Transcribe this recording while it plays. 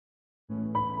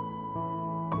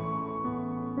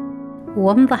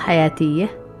ومضة حياتية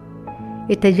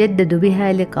يتجدد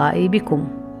بها لقائي بكم،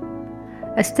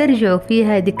 أسترجع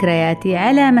فيها ذكرياتي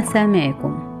على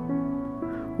مسامعكم،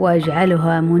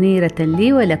 وأجعلها منيرة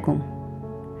لي ولكم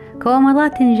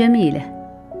كومضات جميلة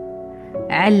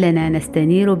علنا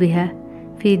نستنير بها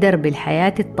في درب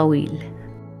الحياة الطويل.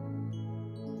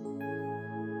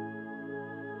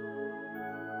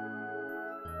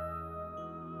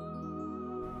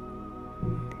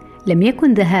 لم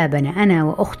يكن ذهابنا أنا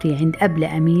وأختي عند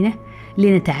أبلة أمينة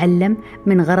لنتعلم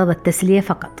من غرض التسلية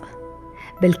فقط،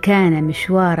 بل كان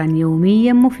مشوارا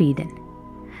يوميا مفيدا،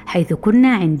 حيث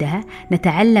كنا عندها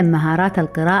نتعلم مهارات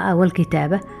القراءة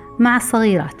والكتابة مع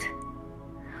الصغيرات.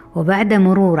 وبعد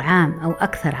مرور عام أو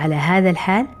أكثر على هذا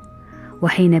الحال،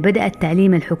 وحين بدأ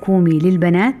التعليم الحكومي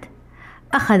للبنات،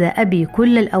 أخذ أبي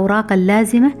كل الأوراق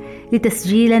اللازمة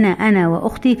لتسجيلنا أنا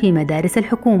وأختي في مدارس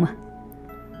الحكومة،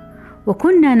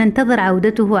 وكنا ننتظر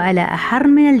عودته على أحر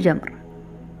من الجمر.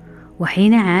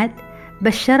 وحين عاد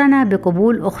بشرنا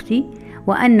بقبول أختي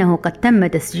وأنه قد تم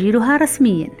تسجيلها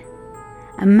رسميا،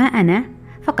 أما أنا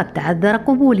فقد تعذر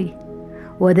قبولي،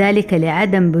 وذلك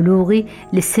لعدم بلوغي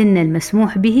للسن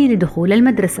المسموح به لدخول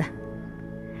المدرسة.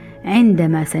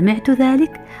 عندما سمعت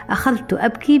ذلك أخذت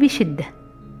أبكي بشدة،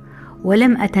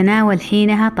 ولم أتناول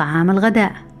حينها طعام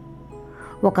الغداء،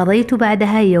 وقضيت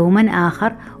بعدها يوما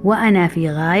آخر وأنا في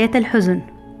غاية الحزن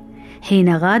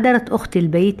حين غادرت أختي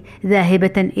البيت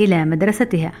ذاهبة إلى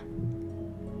مدرستها.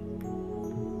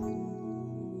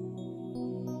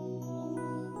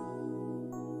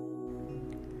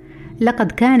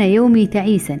 لقد كان يومي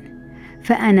تعيسا،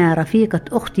 فأنا رفيقة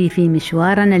أختي في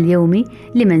مشوارنا اليومي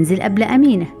لمنزل أبلة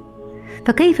أمينة،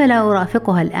 فكيف لا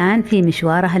أرافقها الآن في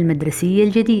مشوارها المدرسي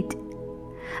الجديد؟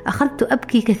 أخذت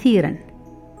أبكي كثيرا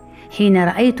حين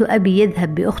رأيت أبي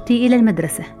يذهب بأختي إلى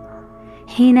المدرسة.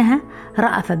 حينها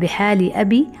رأف بحالي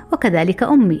أبي وكذلك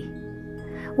أمي،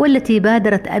 والتي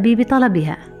بادرت أبي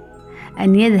بطلبها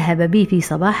أن يذهب بي في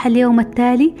صباح اليوم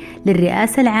التالي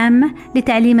للرئاسة العامة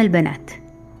لتعليم البنات،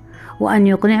 وأن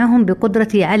يقنعهم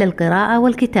بقدرتي على القراءة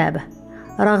والكتابة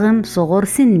رغم صغر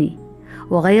سني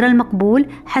وغير المقبول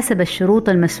حسب الشروط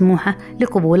المسموحة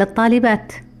لقبول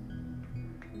الطالبات.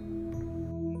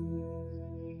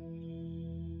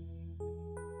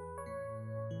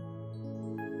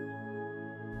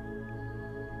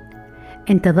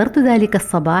 انتظرت ذلك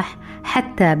الصباح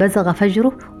حتى بزغ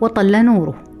فجره وطل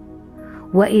نوره،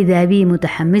 وإذا بي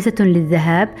متحمسة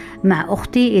للذهاب مع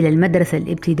أختي إلى المدرسة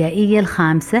الابتدائية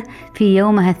الخامسة في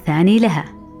يومها الثاني لها.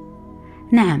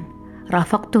 نعم،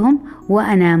 رافقتهم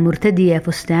وأنا مرتدية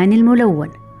فستاني الملون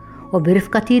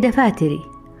وبرفقتي دفاتري،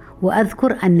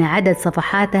 وأذكر أن عدد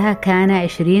صفحاتها كان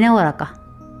 20 ورقة،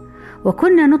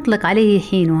 وكنا نطلق عليه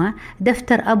حينها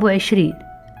دفتر أبو 20.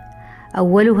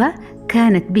 أولها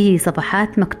كانت به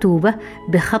صفحات مكتوبة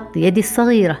بخط يدي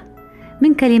الصغيرة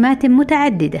من كلمات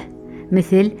متعددة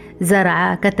مثل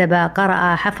زرع، كتب،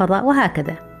 قرأ، حفظ،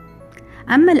 وهكذا.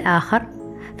 أما الآخر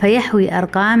فيحوي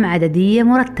أرقام عددية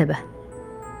مرتبة.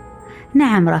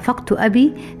 نعم، رافقت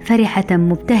أبي فرحة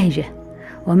مبتهجة،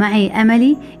 ومعي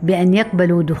أملي بأن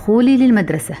يقبلوا دخولي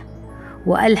للمدرسة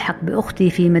وألحق بأختي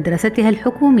في مدرستها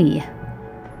الحكومية.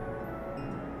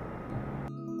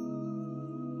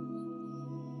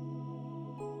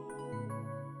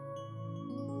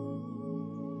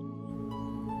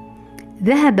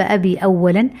 ذهب أبي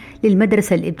أولا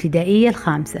للمدرسة الابتدائية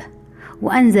الخامسة،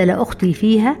 وأنزل أختي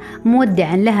فيها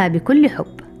مودعا لها بكل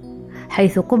حب،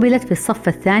 حيث قبلت في الصف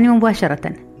الثاني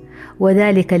مباشرة،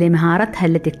 وذلك لمهارتها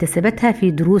التي اكتسبتها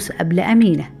في دروس أبلة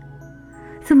أمينة.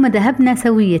 ثم ذهبنا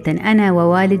سوية أنا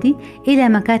ووالدي إلى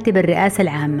مكاتب الرئاسة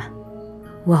العامة،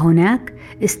 وهناك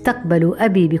استقبلوا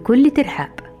أبي بكل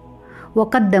ترحاب،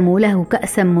 وقدموا له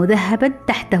كأسا مذهبا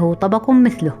تحته طبق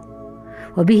مثله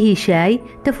وبه شاي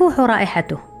تفوح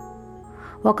رائحته.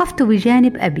 وقفت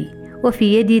بجانب أبي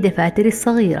وفي يدي دفاتري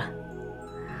الصغيرة،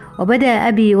 وبدأ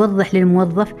أبي يوضح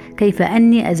للموظف كيف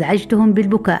أني أزعجتهم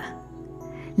بالبكاء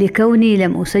لكوني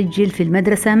لم أسجل في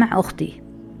المدرسة مع أختي،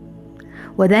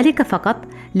 وذلك فقط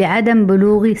لعدم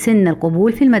بلوغ سن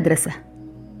القبول في المدرسة.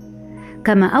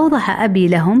 كما أوضح أبي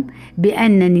لهم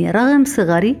بأنني رغم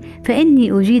صغري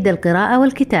فإني أجيد القراءة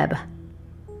والكتابة،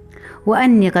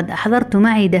 وأني قد أحضرت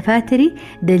معي دفاتري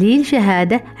دليل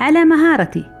شهادة على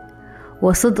مهارتي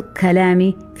وصدق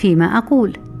كلامي فيما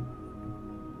أقول.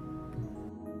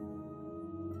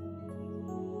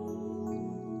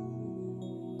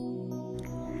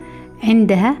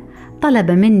 عندها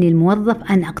طلب مني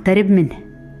الموظف أن أقترب منه،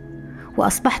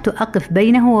 وأصبحت أقف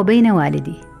بينه وبين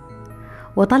والدي،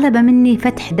 وطلب مني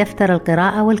فتح دفتر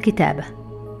القراءة والكتابة،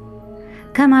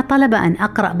 كما طلب أن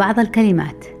أقرأ بعض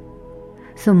الكلمات.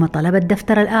 ثم طلب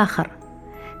الدفتر الآخر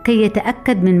كي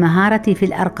يتأكد من مهارتي في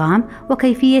الأرقام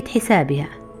وكيفية حسابها.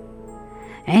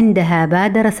 عندها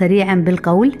بادر سريعا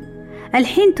بالقول: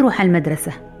 الحين تروح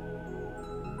المدرسة.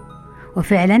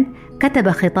 وفعلا كتب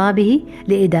خطابه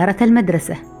لإدارة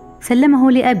المدرسة،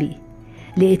 سلمه لأبي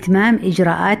لإتمام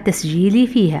إجراءات تسجيلي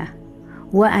فيها،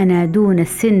 وأنا دون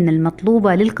السن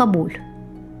المطلوبة للقبول.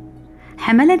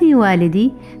 حملني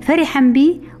والدي فرحا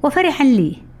بي وفرحا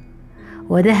لي،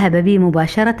 وذهب بي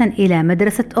مباشرة إلى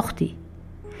مدرسة أختي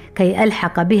كي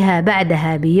ألحق بها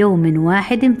بعدها بيوم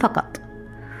واحد فقط،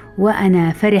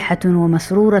 وأنا فرحة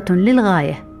ومسرورة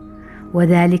للغاية،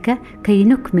 وذلك كي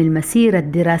نكمل مسيرة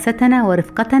دراستنا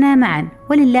ورفقتنا معا،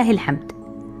 ولله الحمد.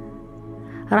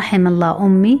 رحم الله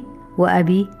أمي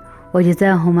وأبي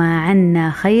وجزاهما عنا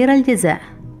خير الجزاء.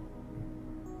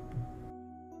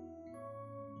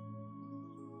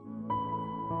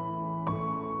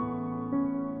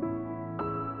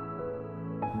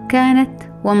 كانت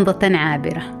ومضة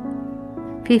عابرة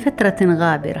في فترة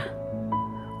غابرة،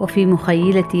 وفي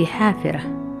مخيلتي حافرة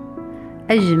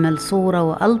أجمل صورة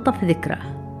وألطف ذكرى،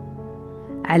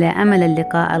 على أمل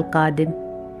اللقاء القادم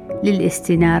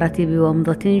للاستنارة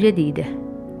بومضة جديدة.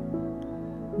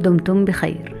 دمتم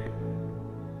بخير.